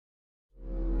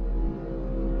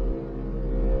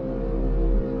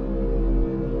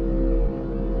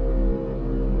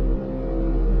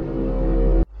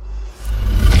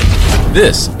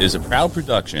This is a proud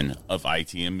production of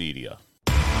ITM Media.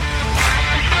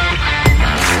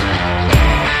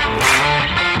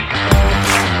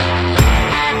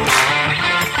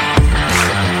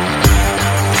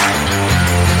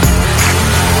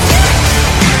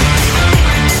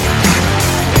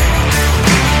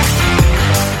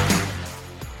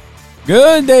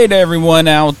 Good day to everyone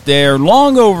out there.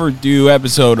 Long overdue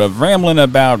episode of Rambling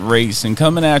About Racing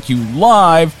coming at you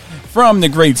live from the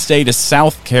great state of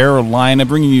South Carolina,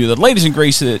 bringing you the latest and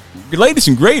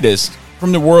greatest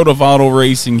from the world of auto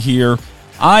racing here.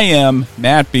 I am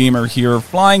Matt Beamer here,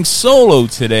 flying solo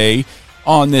today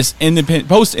on this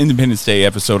post-Independence Day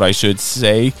episode, I should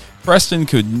say. Preston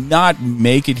could not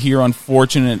make it here,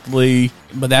 unfortunately,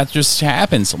 but that just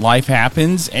happens. Life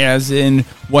happens, as in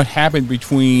what happened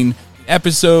between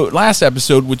last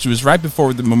episode, which was right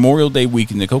before the Memorial Day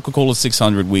weekend, the Coca-Cola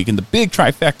 600 weekend, the big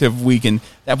trifecta of weekend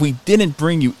that we didn't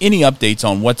bring you any updates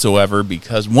on whatsoever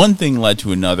because one thing led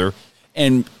to another,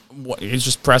 and it's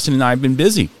just Preston and I have been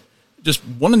busy, just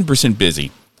 100%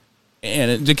 busy.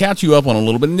 And to catch you up on a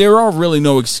little bit, and there are really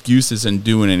no excuses in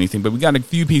doing anything, but we got a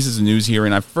few pieces of news here,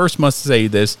 and I first must say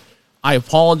this. I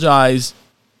apologize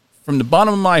from the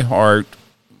bottom of my heart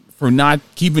for not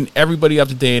keeping everybody up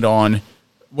to date on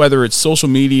whether it's social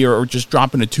media or just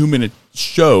dropping a 2-minute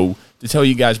show to tell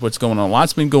you guys what's going on. A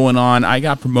lot's been going on. I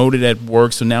got promoted at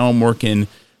work, so now I'm working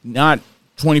not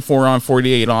 24 on,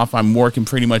 48 off. I'm working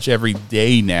pretty much every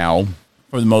day now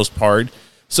for the most part.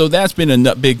 So that's been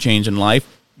a big change in life.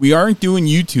 We aren't doing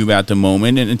YouTube at the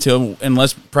moment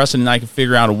unless Preston and I can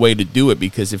figure out a way to do it,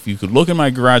 because if you could look in my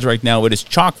garage right now, it is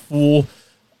chock full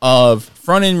of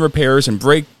front-end repairs and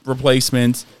brake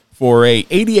replacements for a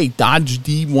 88 Dodge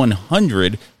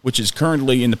D100, which is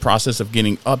currently in the process of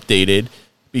getting updated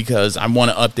because I want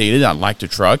to update it. I like the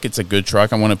truck. It's a good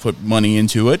truck. I want to put money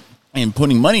into it, and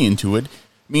putting money into it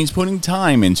means putting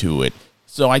time into it.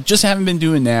 So I just haven't been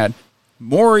doing that.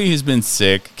 Maury has been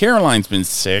sick. Caroline's been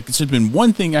sick. It's just been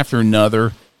one thing after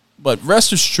another. But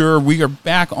rest assured, we are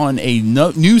back on a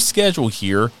new schedule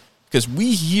here because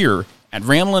we here at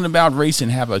Ramblin' About Racing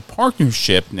have a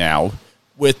partnership now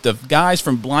with the guys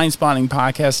from Blind Spotting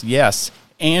Podcast. Yes,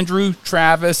 Andrew,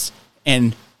 Travis,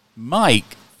 and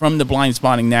Mike from the Blind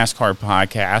Spotting NASCAR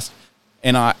Podcast,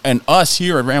 and us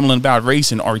here at Ramblin' About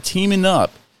Racing are teaming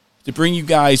up to bring you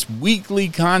guys weekly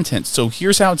content. So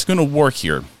here's how it's going to work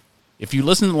here. If you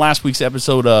listen to last week's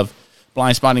episode of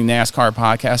Blind Spotting NASCAR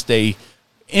Podcast, they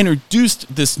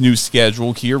introduced this new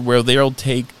schedule here where they'll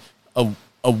take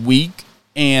a week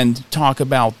and talk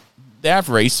about that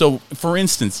race. So, for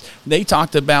instance, they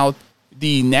talked about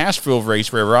the Nashville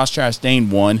race where Ross Chastain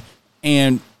won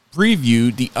and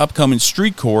previewed the upcoming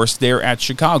street course there at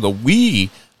Chicago.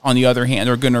 We, on the other hand,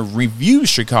 are going to review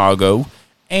Chicago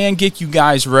and get you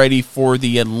guys ready for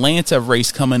the Atlanta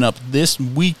race coming up this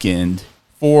weekend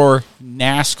for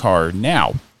NASCAR.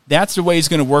 Now, that's the way it's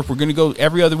going to work. We're going to go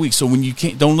every other week. So when you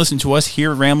don't listen to us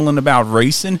here rambling about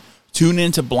racing, tune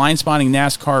into Blind Spotting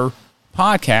NASCAR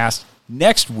Podcast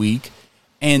next week,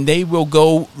 and they will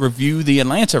go review the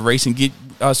Atlanta race and get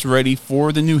us ready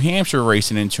for the New Hampshire race,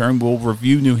 and in turn we'll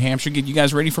review New Hampshire, get you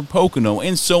guys ready for Pocono,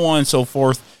 and so on and so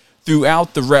forth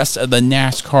throughout the rest of the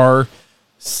NASCAR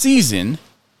season.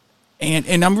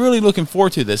 And I'm really looking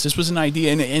forward to this. This was an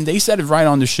idea, and they said it right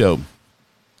on the show.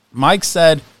 Mike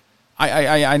said,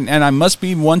 I must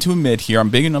be one to admit here, I'm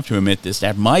big enough to admit this,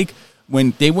 that Mike,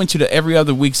 when they went to the every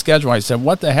other week schedule, I said,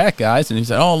 what the heck, guys? And he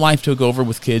said, oh, life took over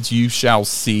with kids. You shall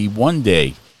see one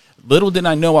day. Little did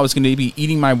I know I was going to be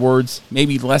eating my words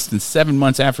maybe less than 7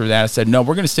 months after that. I said, no,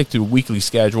 we're going to stick to a weekly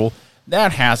schedule.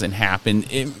 That hasn't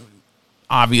happened,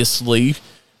 obviously,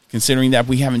 considering that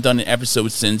we haven't done an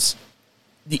episode since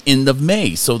the end of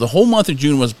May. So the whole month of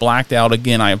June was blacked out.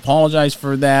 Again, I apologize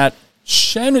for that.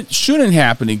 Shouldn't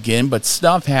happen again, but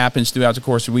stuff happens throughout the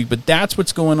course of the week. But that's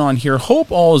what's going on here.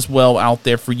 Hope all is well out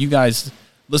there for you guys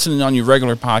listening on your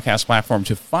regular podcast platform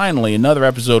to finally another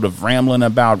episode of Rambling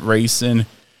About Racing.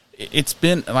 It's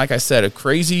been, like I said, a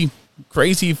crazy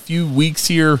few weeks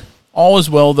here. All is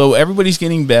well, though. Everybody's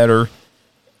getting better,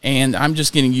 and I'm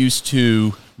just getting used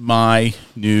to my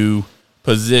new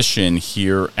position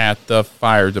here at the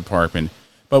fire department.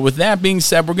 But with that being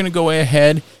said, we're going to go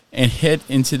ahead and hit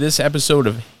into this episode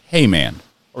of Hey Man.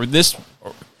 I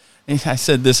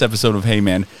said this episode of Hey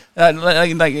Man.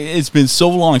 Like it's been so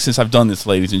long since I've done this,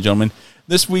 ladies and gentlemen.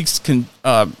 This week's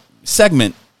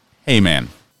segment, Hey Man.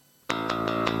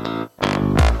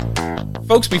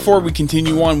 Folks, before we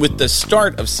continue on with the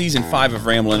start of Season 5 of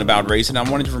Ramblin' About Racing, I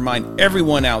wanted to remind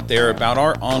everyone out there about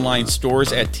our online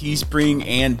stores at Teespring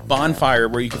and Bonfire,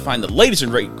 where you can find the latest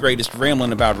and greatest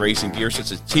Ramblin' About Racing gear,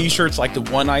 such as t-shirts like the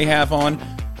one I have on,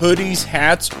 hoodies,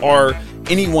 hats, our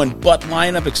Anyone But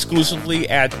lineup exclusively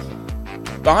at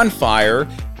Bonfire,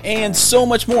 and so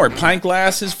much more. Pint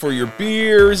glasses for your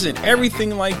beers and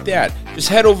everything like that. Just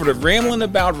head over to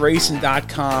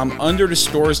RamblinAboutRacing.com under the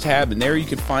stores tab, and there you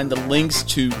can find the links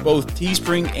to both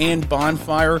Teespring and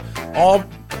Bonfire.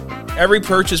 Every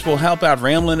purchase will help out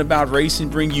Ramblin' About Racing,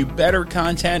 bring you better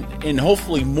content and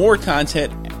hopefully more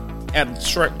content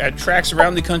at tracks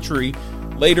around the country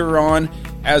later on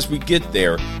as we get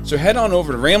there. So head on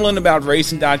over to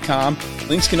RamblinAboutRacing.com.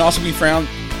 Links can also be found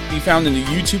in the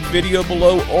YouTube video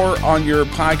below or on your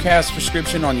podcast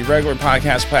subscription on your regular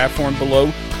podcast platform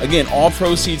below. Again, all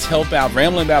proceeds help out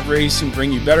Ramblin' About Racing,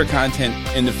 bring you better content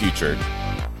in the future.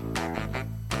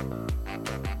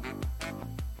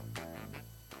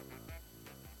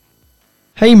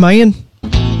 Hey, man.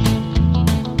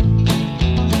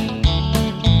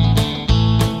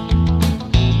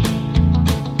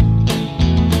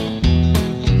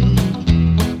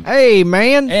 Hey,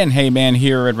 man. And hey, man,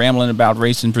 here at Ramblin' About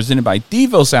Racing, presented by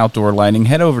Devos Outdoor Lighting.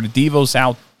 Head over to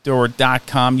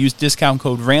devosoutdoor.com. Use discount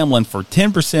code RAMBLIN' for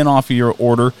 10% off of your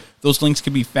order. Those links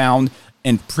can be found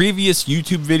in previous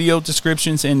YouTube video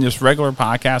descriptions and just regular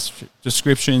podcast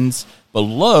descriptions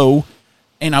below.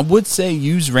 And I would say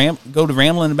go to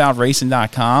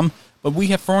RamblinAboutRacing.com. But we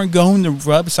have foreign going the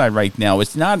website right now.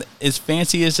 It's not as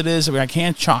fancy as it is. I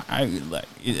can't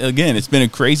again, it's been a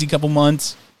crazy couple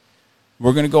months.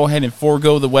 We're going to go ahead and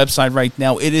forego the website right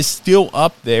now. It is still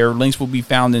up there. Links will be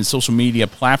found in social media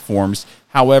platforms.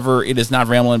 However, it is not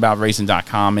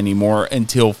RamblinAboutRacing.com anymore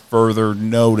until further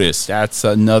notice. That's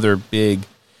another big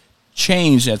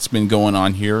change that's been going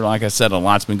on here. Like I said, a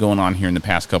lot's been going on here in the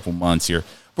past couple months here.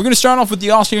 We're going to start off with the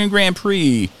Austrian Grand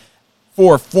Prix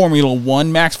for Formula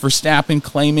One. Max Verstappen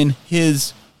claiming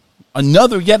yet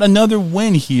another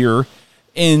win here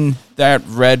in that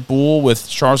Red Bull, with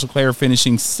Charles Leclerc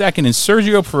finishing second and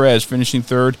Sergio Perez finishing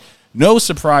third. No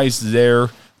surprise there.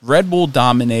 Red Bull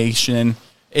domination.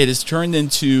 It has turned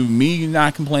into me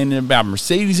not complaining about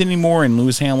Mercedes anymore and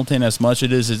Lewis Hamilton as much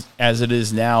as it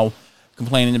is now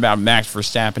complaining about Max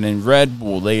Verstappen and Red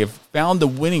Bull. They have found the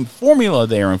winning formula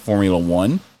there in Formula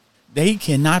One. They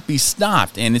cannot be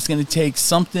stopped, and it's going to take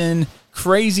something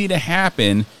crazy to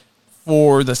happen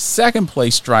for the second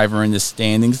place driver in the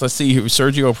standings. Let's see here,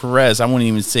 Sergio Perez. I wouldn't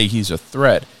even say he's a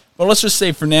threat, but let's just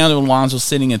say Fernando Alonso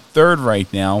sitting in third right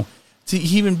now to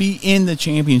even be in the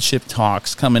championship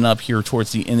talks coming up here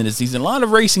towards the end of the season. A lot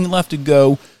of racing left to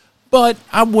go, but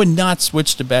I would not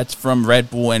switch the bets from Red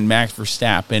Bull and Max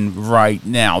Verstappen right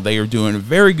now. They are doing a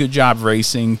very good job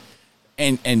racing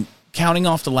and counting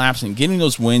off the laps and getting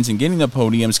those wins and getting the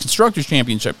podiums. Constructors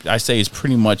Championship, I say, is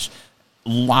pretty much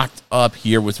locked up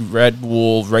here with Red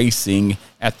Bull Racing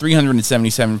at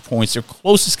 377 points. Their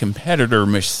closest competitor,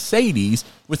 Mercedes,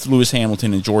 with Lewis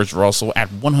Hamilton and George Russell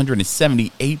at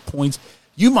 178 points.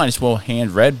 You might as well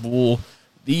hand Red Bull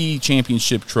the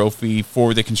championship trophy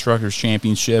for the Constructors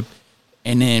Championship.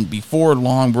 And then before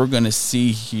long, we're going to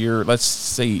see here, let's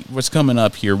see what's coming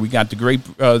up here. We got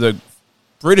the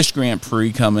British Grand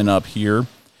Prix coming up here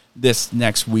this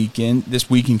weekend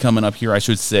coming up here, I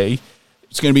should say.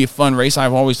 It's going to be a fun race.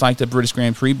 I've always liked the British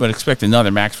Grand Prix, but expect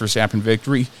another Max Verstappen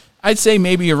victory. I'd say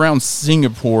maybe around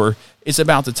Singapore, it's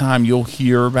about the time you'll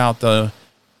hear about the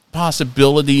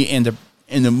possibility and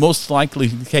the most likely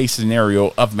case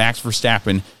scenario of Max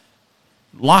Verstappen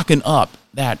locking up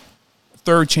that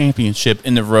third championship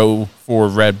in the row for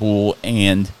Red Bull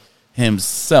and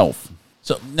himself.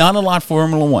 So not a lot for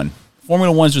Formula One.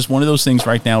 Formula One is just one of those things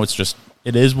right now. It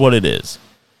is what it is.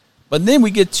 But then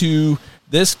we get to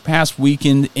this past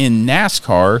weekend in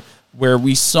NASCAR, where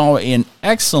we saw an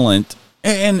excellent,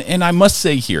 and I must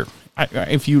say here,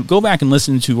 if you go back and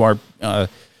listen to our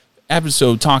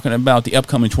episode talking about the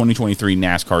upcoming 2023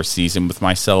 NASCAR season with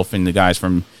myself and the guys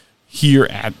from here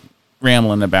at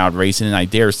Ramblin' About Racing, and I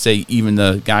dare say even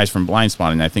the guys from Blind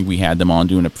Spotting, I think we had them on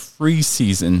doing a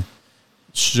preseason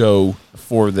show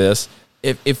for this.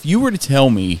 If you were to tell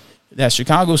me that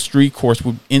Chicago Street Course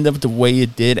would end up the way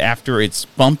it did after its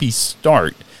bumpy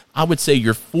start, I would say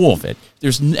you're full of it.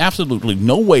 There's absolutely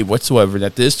no way whatsoever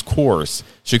that this course,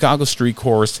 Chicago Street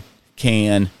Course,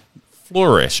 can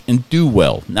flourish and do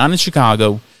well. Not in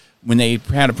Chicago, when they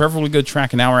had a perfectly good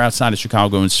track an hour outside of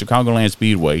Chicago in Chicagoland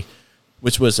Speedway,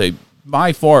 which was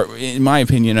by far, in my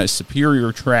opinion, a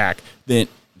superior track than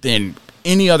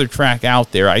any other track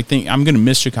out there. I think I'm going to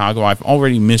miss Chicago. I've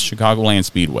already missed Chicagoland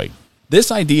Speedway. This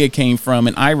idea came from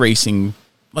an iRacing,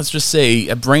 let's just say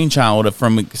a brainchild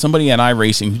from somebody at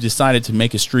iRacing who decided to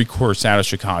make a street course out of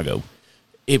Chicago.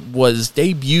 It was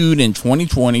debuted in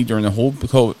 2020 during the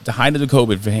height of the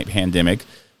COVID pandemic,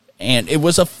 and it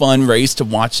was a fun race to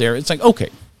watch there. It's like, okay,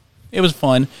 it was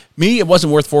fun. Me, it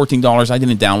wasn't worth $14. I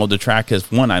didn't download the track because,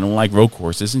 one, I don't like road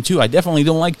courses, and two, I definitely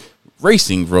don't like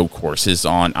racing road courses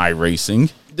on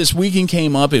iRacing. This weekend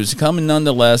came up. It was coming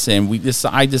nonetheless, and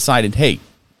I decided, hey,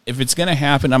 if it's going to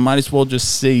happen, I might as well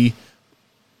just see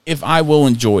if I will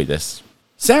enjoy this.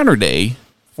 Saturday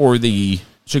for the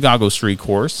Chicago Street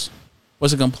Course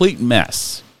was a complete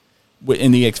mess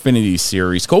in the Xfinity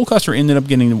Series. Cole Custer ended up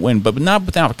getting the win, but not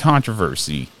without a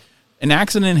controversy. An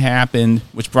accident happened,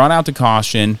 which brought out the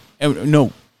caution.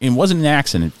 No, it wasn't an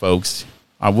accident, folks.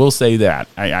 I will say that.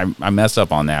 I messed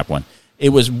up on that one. It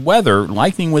was weather,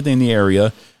 lightning within the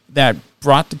area, that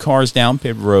brought the cars down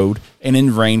pit road, and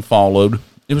then rain followed.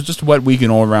 It was just a wet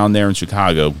weekend all around there in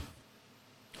Chicago.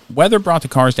 Weather brought the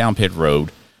cars down pit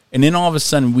road, and then all of a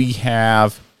sudden we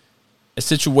have a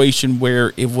situation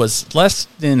where it was less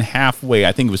than halfway.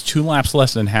 I think it was 2 laps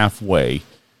less than halfway.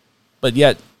 But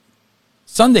yet,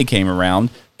 Sunday came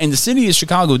around, and the city of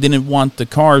Chicago didn't want the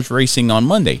cars racing on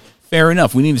Monday. Fair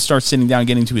enough. We need to start sitting down and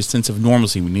getting to a sense of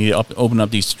normalcy. We need to open up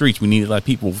these streets. We need to let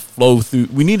people flow through.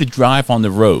 We need to drive on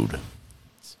the road,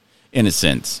 in a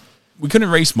sense. We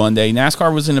couldn't race Monday.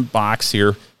 NASCAR was in a box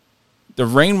here. The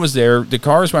rain was there. The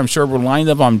cars, I'm sure, were lined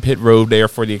up on pit road there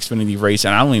for the Xfinity race,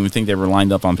 and I don't even think they were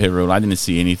lined up on pit road. I didn't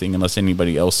see anything unless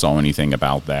anybody else saw anything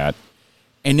about that.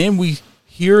 And then we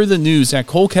hear the news that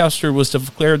Cole Custer was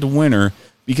declared the winner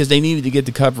because they needed to get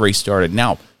the Cup race started.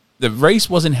 Now, the race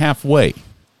wasn't halfway,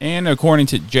 and according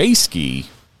to J-Ski,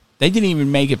 they didn't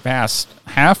even make it past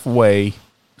halfway.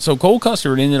 So Cole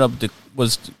Custer ended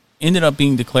up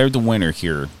being declared the winner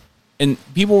here. And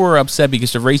people were upset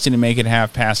because the race didn't make it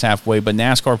past halfway, but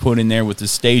NASCAR put in there with the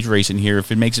stage racing here.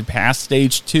 If it makes it past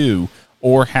stage 2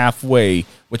 or halfway,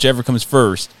 whichever comes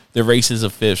first, the race is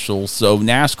official. So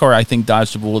NASCAR, I think,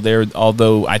 dodged the bullet there,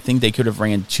 although I think they could have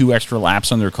ran 2 extra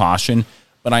laps under caution.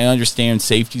 But I understand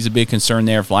safety is a big concern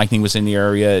there. If lightning was in the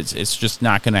area, it's just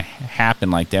not going to happen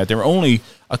like that. There were only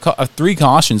 3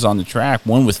 cautions on the track,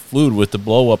 one with fluid with the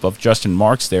blow-up of Justin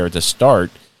Marks there at the start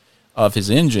of his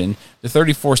engine. The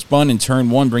 34 spun in turn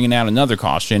 1, bringing out another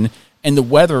caution, and the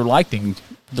weather lightning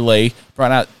delay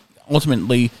brought out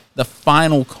ultimately the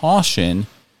final caution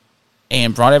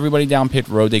and brought everybody down pit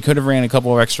road. They could have ran a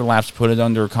couple of extra laps to put it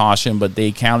under caution, but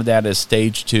they counted that as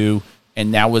stage 2,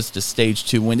 and that was the stage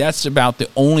 2 win. That's about the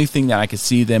only thing that I could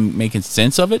see them making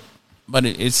sense of it, but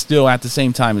it's still, at the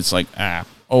same time, it's like,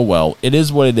 oh well, it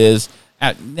is what it is.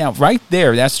 Now, right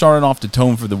there, that started off the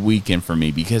tone for the weekend for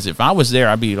me, because if I was there,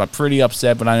 I'd be pretty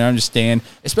upset, but I understand,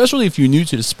 especially if you're new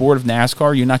to the sport of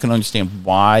NASCAR, you're not going to understand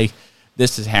why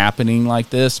this is happening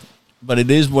like this, but it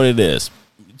is what it is.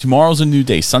 Tomorrow's a new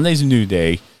day. Sunday's a new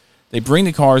day. They bring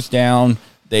the cars down.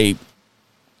 They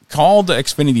call the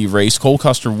Xfinity race, Cole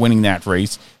Custer winning that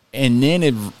race, and then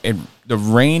the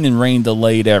rain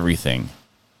delayed everything.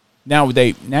 Now,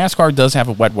 NASCAR does have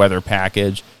a wet weather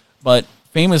package, but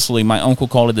famously, my uncle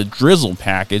called it a drizzle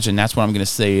package, and that's what I'm going to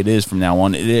say it is from now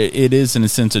on. It is, in a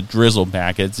sense, a drizzle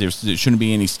package. There shouldn't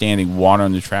be any standing water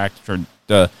on the track.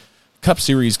 The Cup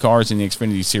Series cars and the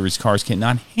Xfinity Series cars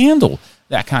cannot handle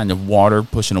that kind of water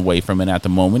pushing away from it at the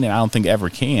moment, and I don't think ever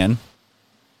can.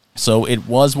 So it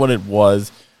was what it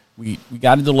was. We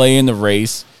got a delay in the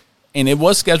race, and it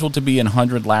was scheduled to be a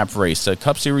 100-lap race. The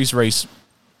Cup Series race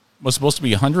was supposed to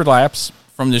be 100 laps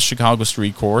from the Chicago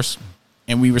Street Course,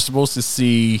 and we were supposed to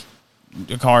see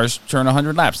the cars turn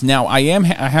 100 laps. Now, I am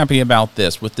happy about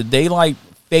this. With the daylight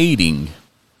fading,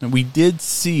 we did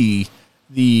see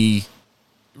the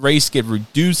race get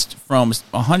reduced from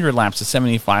 100 laps to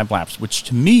 75 laps, which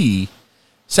to me,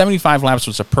 75 laps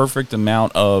was a perfect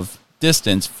amount of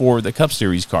distance for the Cup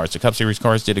Series cars. The Cup Series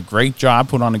cars did a great job,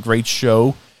 put on a great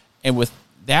show, and with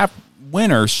that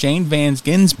winner, Shane Van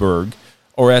Gisbergen,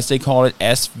 or as they call it,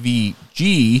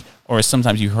 SVG, or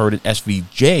sometimes you heard it,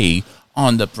 SVJ,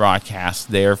 on the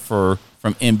broadcast there from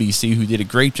NBC, who did a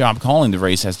great job calling the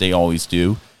race, as they always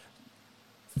do.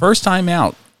 First time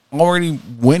out, already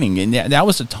winning, and that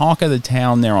was the talk of the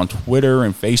town there on Twitter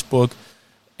and Facebook.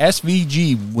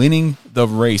 SVG winning the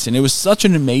race, and it was such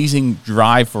an amazing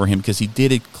drive for him because he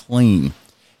did it clean.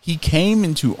 He came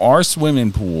into our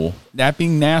swimming pool, that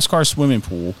being NASCAR swimming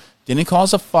pool, didn't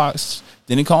cause a fuss,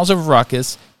 didn't cause a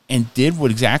ruckus, and did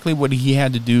exactly what he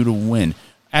had to do to win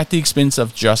at the expense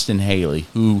of Justin Haley,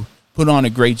 who put on a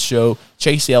great show.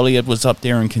 Chase Elliott was up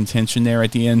there in contention there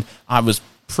at the end. I was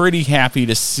pretty happy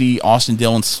to see Austin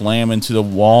Dillon slam into the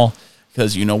wall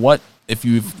because, you know what, if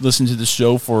you've listened to the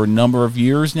show for a number of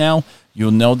years now,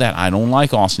 you'll know that I don't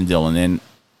like Austin Dillon, and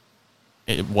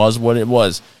it was what it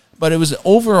was. But it was an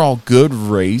overall good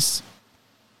race.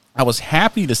 I was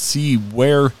happy to see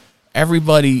where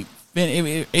everybody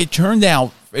it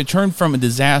turned from a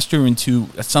disaster into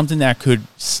something that could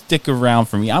stick around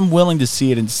for me. I'm willing to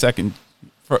see it in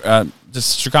the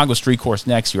Chicago Street Course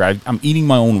next year. I'm eating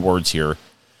my own words here,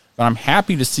 but I'm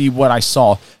happy to see what I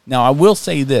saw. Now, I will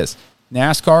say this.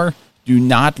 NASCAR, do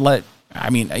not let... I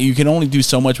mean, you can only do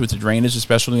so much with the drainage,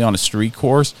 especially on a street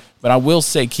course, but I will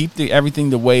say keep everything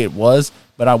the way it was,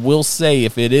 but I will say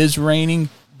if it is raining,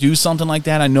 do something like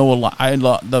that. I know a lot.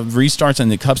 The restarts in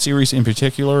the Cup Series in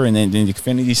particular, and then the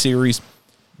Xfinity Series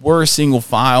were single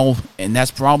file, and that's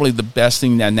probably the best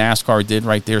thing that NASCAR did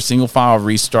right there. Single file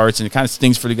restarts, and it kind of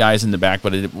stings for the guys in the back,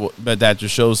 but that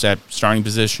just shows that starting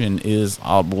position is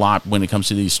a lot when it comes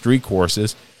to these street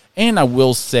courses. And I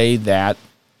will say that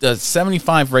the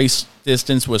 75 race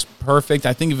distance was perfect.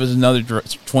 I think if it was another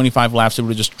 25 laps, it would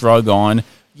have just drug on.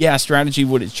 Yeah, strategy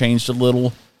would have changed a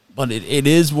little, but it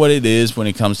is what it is when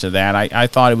it comes to that. I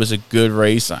thought it was a good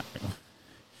race.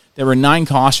 There were 9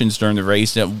 cautions during the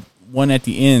race. That one at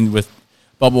the end with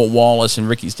Bubba Wallace and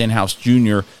Ricky Stenhouse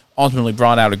Jr. ultimately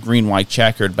brought out a green-white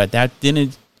checkered, but that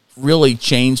didn't really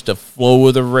change the flow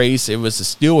of the race. It was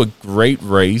still a great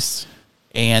race.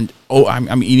 And,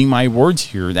 I'm eating my words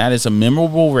here. That is a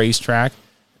memorable racetrack.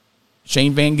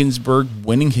 Shane Van Gisbergen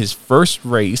winning his first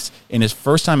race in his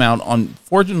first time out.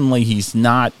 Unfortunately, he's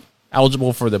not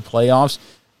eligible for the playoffs,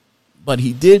 but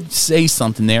he did say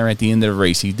something there at the end of the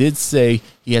race. He did say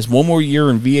he has one more year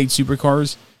in V8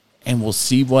 Supercars, and we'll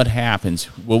see what happens.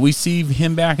 Will we see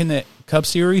him back in the Cup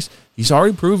Series? He's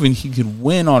already proven he could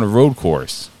win on a road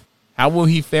course. How will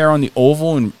he fare on the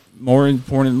oval, and more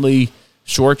importantly,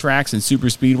 short tracks and super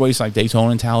speedways like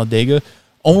Daytona and Talladega?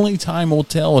 Only time will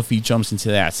tell if he jumps into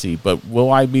that seat. But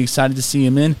will I be excited to see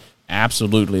him in?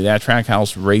 Absolutely. That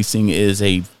Trackhouse Racing is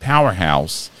a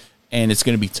powerhouse, and it's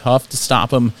going to be tough to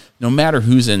stop him no matter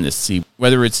who's in this seat,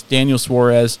 whether it's Daniel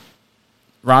Suarez,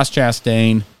 Ross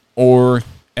Chastain, or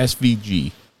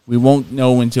SVG. We won't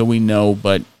know until we know,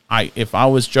 but if I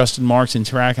was Justin Marks in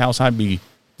Trackhouse, I'd be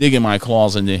digging my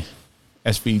claws into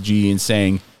SVG and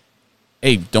saying,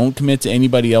 hey, don't commit to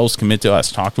anybody else, commit to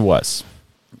us, talk to us.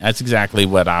 That's exactly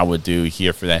what I would do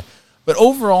here for that. But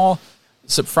overall,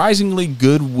 surprisingly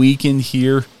good weekend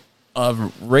here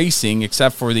of racing,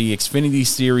 except for the Xfinity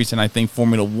Series and I think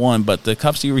Formula One. But the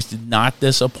Cup Series did not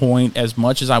disappoint as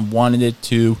much as I wanted it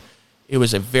to. It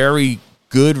was a very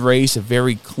good race, a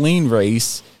very clean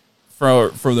race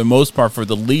for the most part for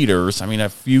the leaders. I mean, a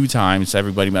few times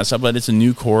everybody messed up, but it's a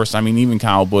new course. I mean, even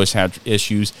Kyle Busch had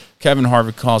issues. Kevin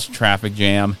Harvick caused a traffic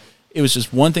jam. It was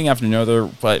just one thing after another,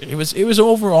 but it was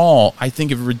overall, I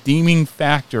think, a redeeming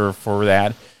factor for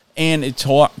that. And it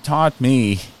taught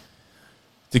me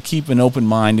to keep an open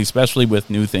mind, especially with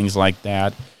new things like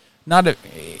that.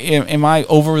 Am I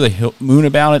over the moon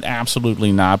about it?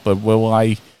 Absolutely not. But will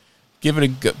I give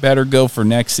it a better go for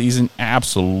next season?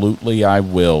 Absolutely, I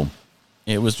will.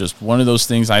 It was just one of those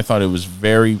things. I thought it was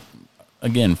very,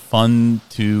 again, fun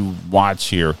to watch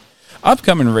here.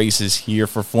 Upcoming races here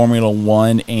for Formula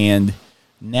One and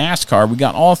NASCAR. We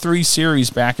got all 3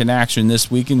 series back in action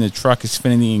this weekend. The Truck,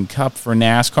 Xfinity, and Cup for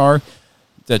NASCAR.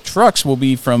 The trucks will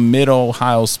be from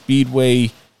Mid-Ohio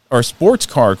Speedway, or Sports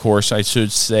Car Course, I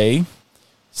should say.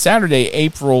 Saturday,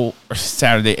 April.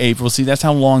 See, that's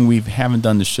how long we haven't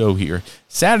done the show here.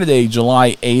 Saturday,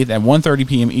 July 8th at 1:30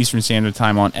 p.m. Eastern Standard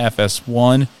Time on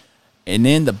FS1. And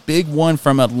then the big one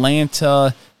from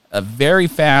Atlanta, a very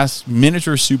fast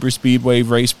miniature super speedway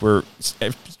race where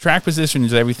track position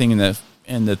is everything,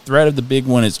 and the threat of the big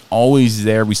one is always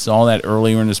there. We saw that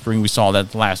earlier in the spring. We saw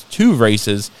that the last 2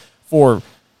 races for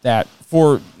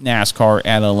NASCAR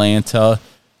at Atlanta,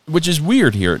 which is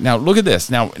weird here. Now, look at this.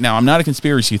 Now I'm not a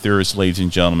conspiracy theorist, ladies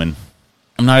and gentlemen.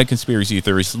 I'm not a conspiracy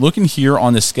theorist. Looking here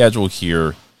on the schedule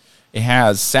here, it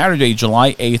has Saturday,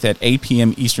 July 8th at 8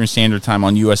 p.m. Eastern Standard Time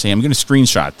on USA. I'm going to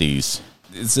screenshot these.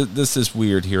 This is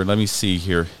weird here. Let me see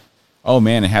here. Oh,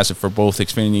 man, it has it for both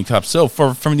Xfinity and Cup. So,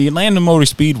 from the Atlanta Motor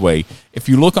Speedway, if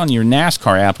you look on your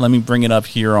NASCAR app, let me bring it up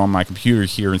here on my computer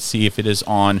here and see if it is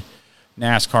on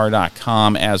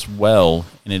NASCAR.com as well.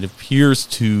 And it appears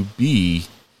to be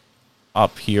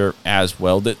up here as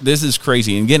well. This is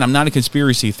crazy. And again, I'm not a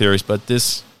conspiracy theorist, but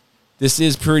this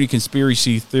is pretty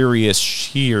conspiracy theory-ish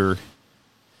here,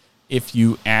 if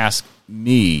you ask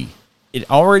me.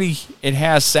 It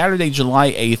has Saturday,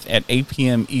 July 8th at 8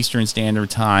 p.m. Eastern Standard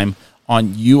Time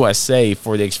on USA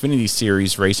for the Xfinity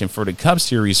Series race, and for the Cup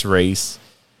Series race,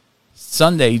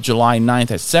 Sunday, July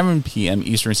 9th at 7 p.m.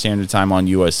 Eastern Standard Time on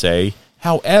USA.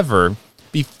 However,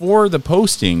 before the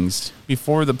postings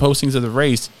of the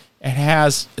race, it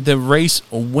has the race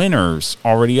winners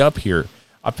already up here.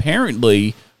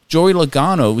 Apparently, Joey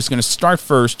Logano is going to start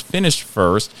first, finish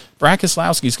first. Brad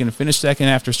Keselowski is going to finish second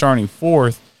after starting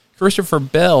fourth. Christopher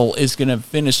Bell is going to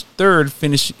finish third,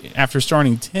 finish after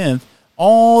starting 10th,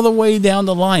 all the way down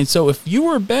the line. So if you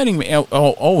were betting,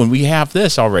 and we have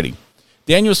this already.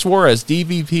 Daniel Suarez,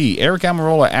 DVP, Eric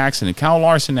Almirola accident, Kyle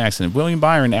Larson accident, William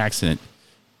Byron accident,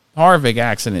 Harvick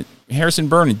accident, Harrison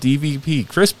Burnett, DVP,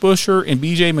 Chris Buescher and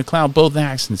BJ McLeod, both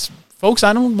accidents. Folks,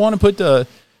 I don't want to put the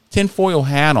tinfoil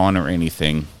hat on or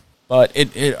anything, but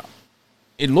it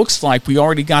looks like we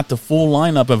already got the full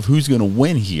lineup of who's going to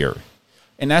win here.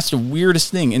 And that's the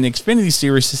weirdest thing. In the Xfinity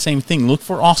Series, the same thing. Look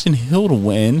for Austin Hill to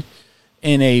win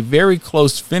in a very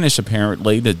close finish,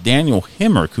 apparently, to Daniel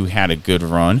Hemrick, who had a good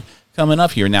run coming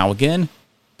up here. Now, again,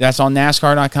 that's on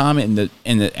NASCAR.com in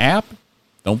the app.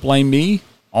 Don't blame me.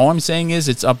 All I'm saying is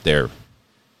it's up there.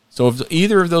 So if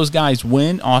either of those guys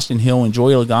win, Austin Hill and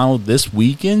Joey Logano this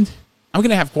weekend, I'm going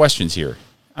to have questions here.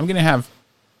 I'm going to have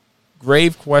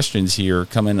grave questions here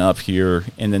coming up here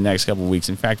in the next couple of weeks.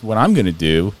 In fact, what I'm going to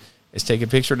do is take a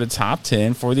picture of the top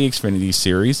 10 for the Xfinity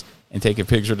Series and take a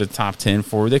picture of the top 10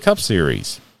 for the Cup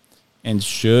Series. And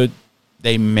should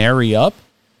they marry up,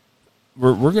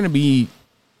 we're going to be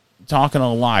talking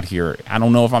a lot here. I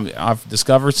don't know if I've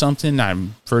discovered something.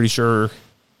 I'm pretty sure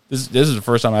this is the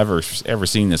first time I've ever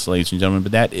seen this, ladies and gentlemen,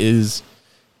 but that is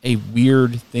a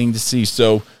weird thing to see.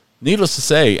 So, needless to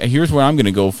say, here's what I'm going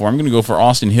to go for. I'm going to go for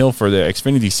Austin Hill for the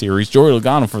Xfinity Series, Joey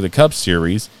Logano for the Cup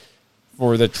Series.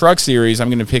 For the Truck Series, I'm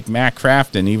going to pick Matt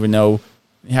Crafton, even though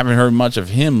we haven't heard much of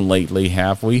him lately,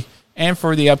 have we? And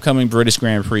for the upcoming British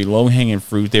Grand Prix, low-hanging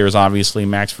fruit, there's obviously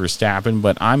Max Verstappen,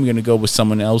 but I'm going to go with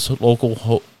someone else, local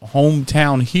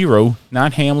hometown hero,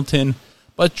 not Hamilton,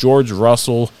 but George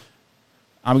Russell.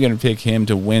 I'm going to pick him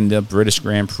to win the British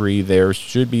Grand Prix there.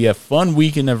 Should be a fun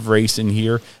weekend of racing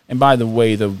here. And by the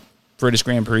way, the British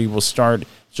Grand Prix will start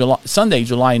Sunday,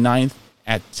 July 9th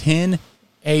at 10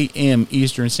 a.m.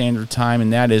 Eastern Standard Time,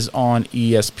 and that is on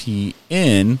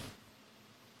ESPN.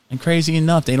 And crazy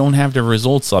enough, they don't have the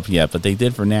results up yet, but they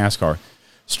did for NASCAR.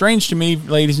 Strange to me,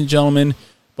 ladies and gentlemen,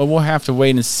 but we'll have to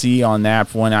wait and see on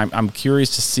that one. I'm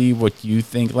curious to see what you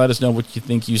think. Let us know what you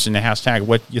think using the hashtag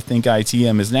what you think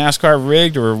ITM. Is NASCAR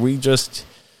rigged, or are we just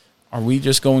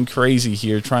going crazy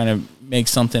here trying to make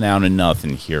something out of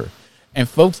nothing here? And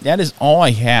folks, that is all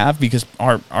I have, because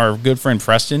our good friend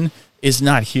Preston is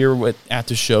not here at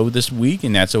the show this week,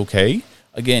 and that's okay.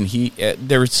 Again,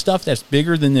 there's stuff that's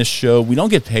bigger than this show. We don't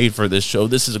get paid for this show.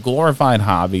 This is a glorified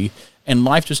hobby, and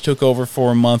life just took over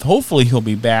for a month. Hopefully he'll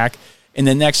be back in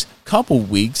the next couple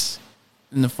weeks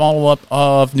in the follow-up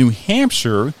of New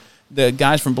Hampshire. The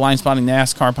guys from Blind Spotting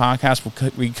NASCAR podcast will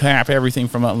recap everything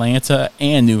from Atlanta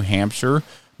and New Hampshire.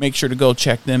 Make sure to go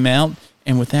check them out.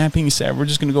 And with that being said, we're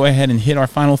just going to go ahead and hit our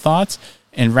final thoughts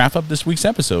and wrap up this week's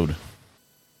episode.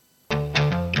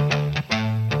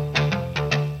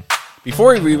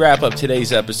 Before we wrap up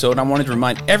today's episode, I wanted to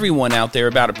remind everyone out there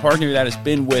about a partner that has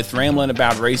been with Ramblin'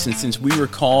 About Racing since we were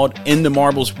called In the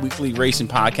Marbles Weekly Racing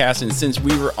Podcast, and since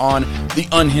we were on the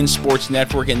Unhinged Sports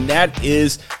Network, and that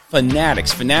is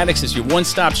Fanatics. Fanatics is your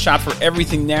one-stop shop for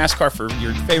everything NASCAR, for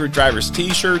your favorite drivers'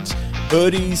 t-shirts,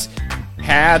 hoodies,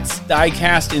 hats,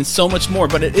 die-cast, and so much more.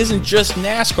 But it isn't just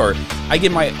NASCAR. I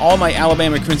get all my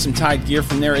Alabama Crimson Tide gear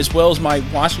from there, as well as my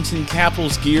Washington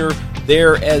Capitals gear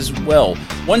there as well.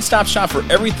 One-stop shop for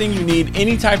everything you need,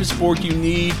 any type of sport you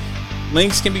need.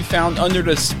 Links can be found under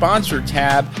the sponsor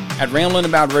tab at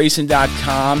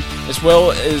ramblinaboutracing.com, as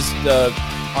well as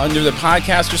under the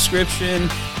podcast description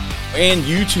and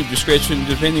YouTube description,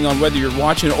 depending on whether you're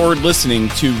watching or listening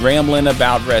to Ramblin'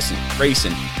 About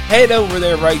Racing. Head over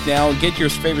there right now and get your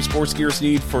favorite sports gear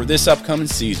you need for this upcoming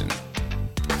season.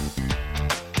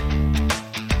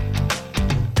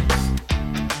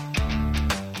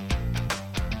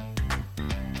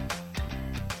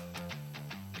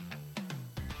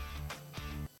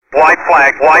 White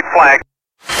flag, white flag.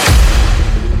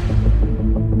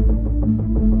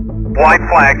 White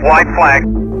flag, white flag.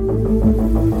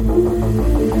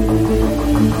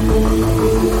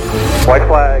 White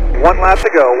flag. 1 lap to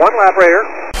go. 1 lap, Raider.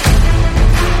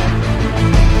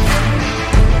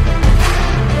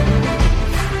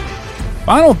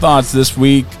 Final thoughts this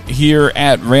week here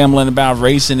at Ramblin' About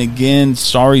Racing. Again,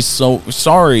 sorry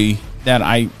that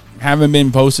I haven't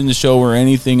been posting the show or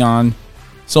anything on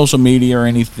social media or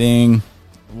anything.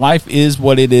 Life is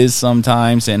what it is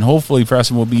sometimes, and hopefully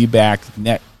Preston will be back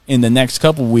in the next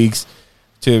couple weeks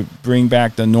to bring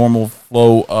back the normal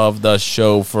flow of the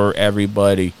show for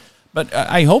everybody. But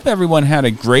I hope everyone had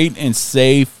a great and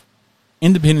safe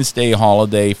Independence Day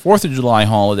holiday, 4th of July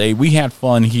holiday. We had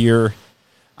fun here.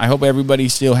 I hope everybody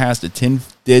still has the 10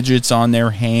 digits on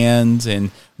their hands and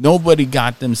nobody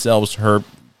got themselves hurt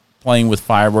playing with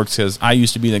fireworks, because I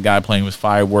used to be the guy playing with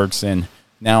fireworks, and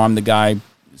now I'm the guy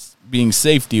being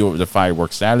safety over the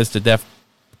fireworks. That is the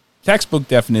textbook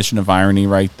definition of irony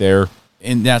right there,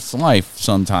 and that's life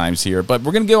sometimes here. But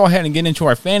we're going to go ahead and get into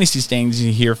our fantasy standings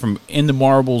here from In the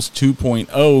Marbles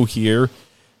 2.0 here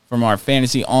from our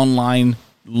Fantasy Online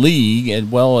League, as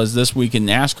well as This Week in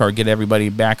NASCAR, get everybody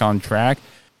back on track.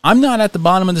 I'm not at the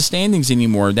bottom of the standings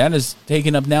anymore. That is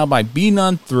taken up now by B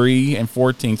Nun 3 and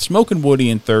 14th, Smokin' Woody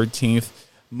in 13th,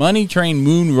 Money Train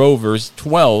Moon Rovers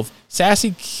 12th,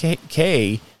 Sassy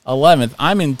K 11th.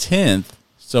 I'm in 10th,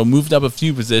 so moved up a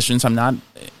few positions. I'm not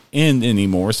in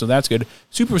anymore, so that's good.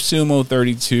 Super Sumo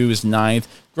 32 is 9th,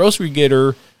 Grocery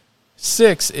Getter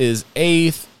 6 is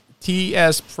 8th,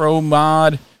 TS Pro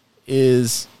Mod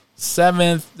is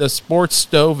 7th, The Sports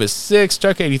Stove is 6th,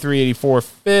 Chuck 8384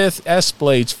 5th, S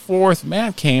Blades 4th,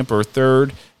 Matt Camper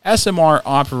 3rd, SMR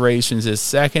Operations is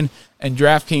 2nd, and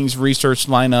DraftKings Research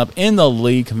lineup in the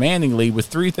league, commanding lead with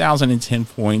 3,010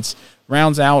 points,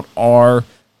 rounds out our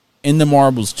In the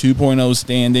Marbles 2.0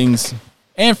 standings.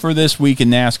 And for This Week in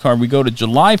NASCAR, we go to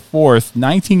July 4th,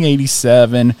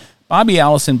 1987. Bobby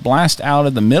Allison blasts out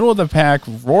of the middle of the pack,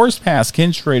 roars past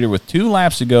Ken Schrader with 2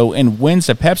 laps to go, and wins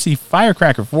the Pepsi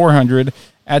Firecracker 400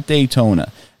 at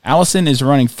Daytona. Allison is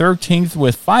running 13th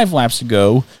with 5 laps to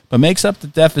go, but makes up the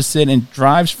deficit and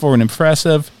drives for an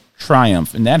impressive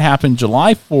triumph. And that happened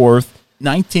July 4th,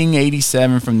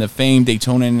 1987, from the famed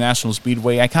Daytona International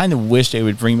Speedway. I kind of wish they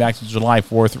would bring back the July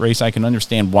 4th race. I can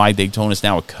understand why Daytona is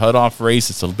now a cutoff race.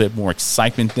 It's a little bit more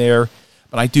excitement there.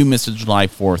 But I do miss the July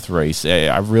 4th race.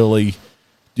 I really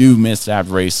do miss that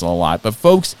race a lot. But,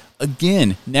 folks,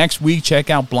 again, next week, check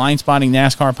out Blind Spotting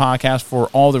NASCAR podcast for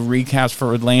all the recaps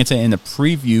for Atlanta and the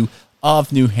preview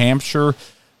of New Hampshire.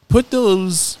 Put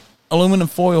those aluminum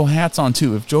foil hats on,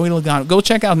 too. If Joey Logano, go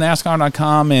check out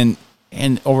NASCAR.com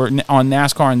and over on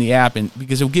NASCAR in the app, and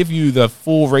because it'll give you the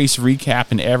full race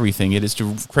recap and everything. It is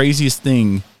the craziest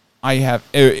thing I've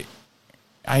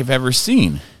ever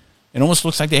seen. It almost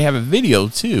looks like they have a video,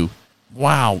 too.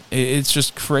 Wow, it's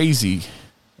just crazy.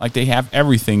 Like, they have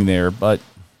everything there. But,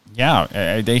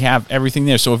 yeah, they have everything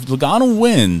there. So if Logano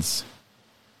wins,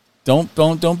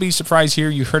 don't be surprised here.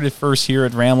 You heard it first here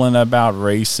at Ramblin' About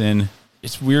Racing.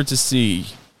 It's weird to see.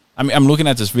 I mean, I'm looking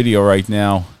at this video right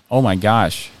now. Oh, my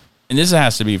gosh. And this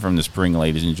has to be from the spring,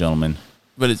 ladies and gentlemen.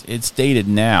 But it's dated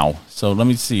now. So let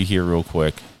me see here real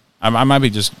quick. I might be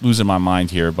just losing my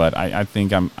mind here, but I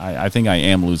think I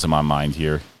am losing my mind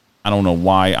here. I don't know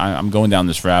why. I'm going down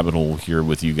this rabbit hole here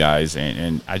with you guys,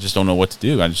 and I just don't know what to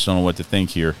do. I just don't know what to think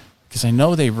here. Because I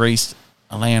know they raced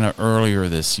Atlanta earlier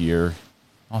this year.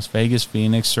 Las Vegas,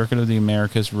 Phoenix, Circuit of the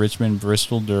Americas, Richmond,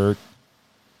 Bristol Dirt,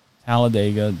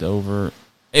 Talladega, Dover.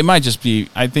 It might just be,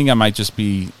 I think I might just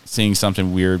be seeing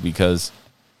something weird because,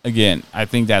 again, I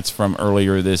think that's from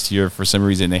earlier this year. For some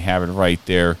reason, they have it right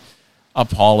there.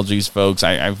 Apologies, folks.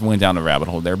 I went down the rabbit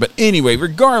hole there. But anyway,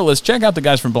 regardless, check out the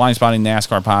guys from Blind Spotting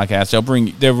NASCAR podcast.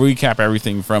 They'll recap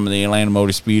everything from the Atlanta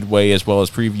Motor Speedway as well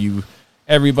as preview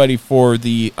everybody for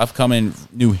the upcoming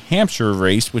New Hampshire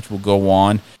race, which will go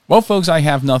on. Well, folks, I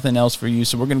have nothing else for you,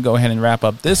 so we're going to go ahead and wrap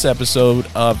up this episode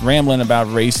of Ramblin'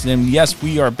 About Racing. And yes,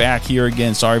 we are back here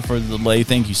again. Sorry for the delay.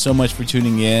 Thank you so much for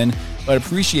tuning in, but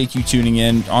appreciate you tuning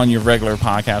in on your regular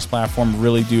podcast platform.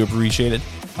 Really do appreciate it.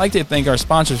 I'd like to thank our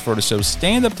sponsors for the show,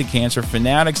 Stand Up to Cancer,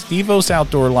 Fanatics, Devos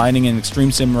Outdoor Lighting, and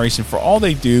Extreme Sim Racing for all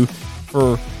they do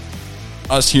for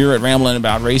us here at Ramblin'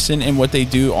 About Racing and what they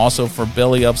do also for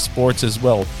Belly Up Sports as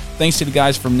well. Thanks to the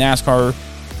guys from NASCAR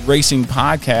Racing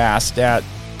Podcast that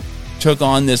took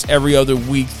on this every other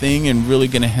week thing and really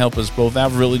going to help us both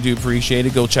out. Really do appreciate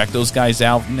it. Go check those guys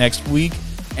out next week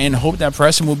and hope that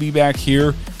Preston will be back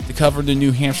here to cover the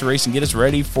New Hampshire race and get us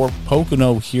ready for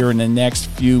Pocono here in the next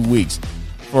few weeks.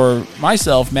 For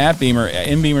myself, Matt Beamer,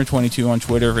 mbeamer22 on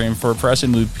Twitter, and for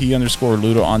Preston,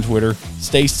 P_Ludo on Twitter,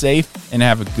 stay safe and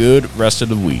have a good rest of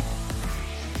the week.